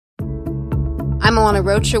I'm Alana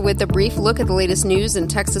Rocha with a brief look at the latest news in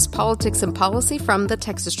Texas politics and policy from the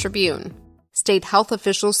Texas Tribune. State health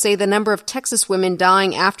officials say the number of Texas women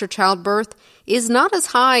dying after childbirth is not as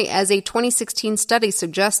high as a 2016 study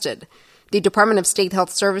suggested. The Department of State Health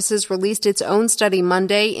Services released its own study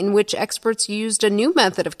Monday in which experts used a new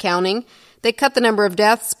method of counting that cut the number of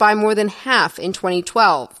deaths by more than half in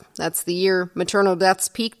 2012. That's the year maternal deaths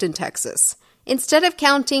peaked in Texas. Instead of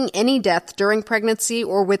counting any death during pregnancy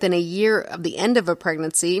or within a year of the end of a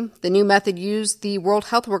pregnancy, the new method used the World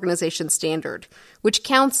Health Organization standard, which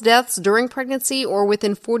counts deaths during pregnancy or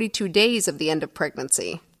within 42 days of the end of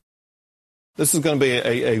pregnancy. This is going to be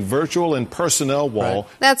a virtual and personnel wall.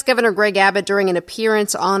 Right. That's Governor Greg Abbott during an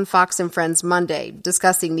appearance on Fox and Friends Monday,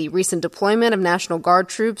 discussing the recent deployment of National Guard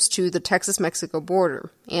troops to the Texas-Mexico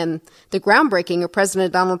border and the groundbreaking of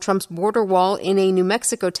President Donald Trump's border wall in a New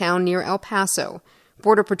Mexico town near El Paso.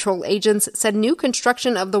 Border Patrol agents said new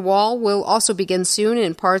construction of the wall will also begin soon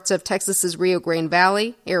in parts of Texas's Rio Grande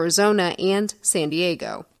Valley, Arizona, and San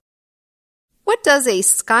Diego. What does a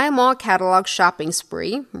Sky Mall catalog shopping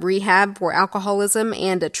spree, rehab for alcoholism,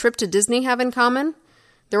 and a trip to Disney have in common?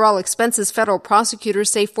 They're all expenses federal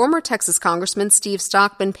prosecutors say former Texas Congressman Steve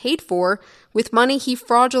Stockman paid for with money he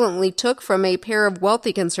fraudulently took from a pair of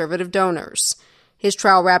wealthy conservative donors. His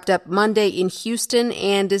trial wrapped up Monday in Houston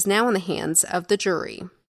and is now in the hands of the jury.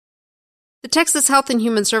 The Texas Health and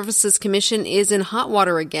Human Services Commission is in hot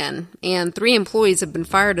water again, and 3 employees have been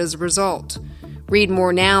fired as a result. Read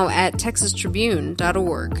more now at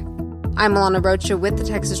texastribune.org. I'm Alana Rocha with the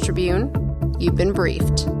Texas Tribune. You've been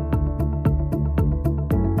briefed.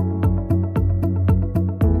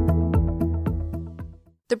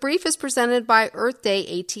 The brief is presented by Earth Day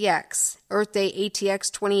ATX. Earth Day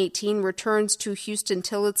ATX 2018 returns to Houston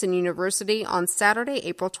Tillotson University on Saturday,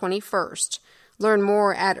 April 21st. Learn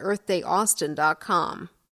more at earthdayaustin.com.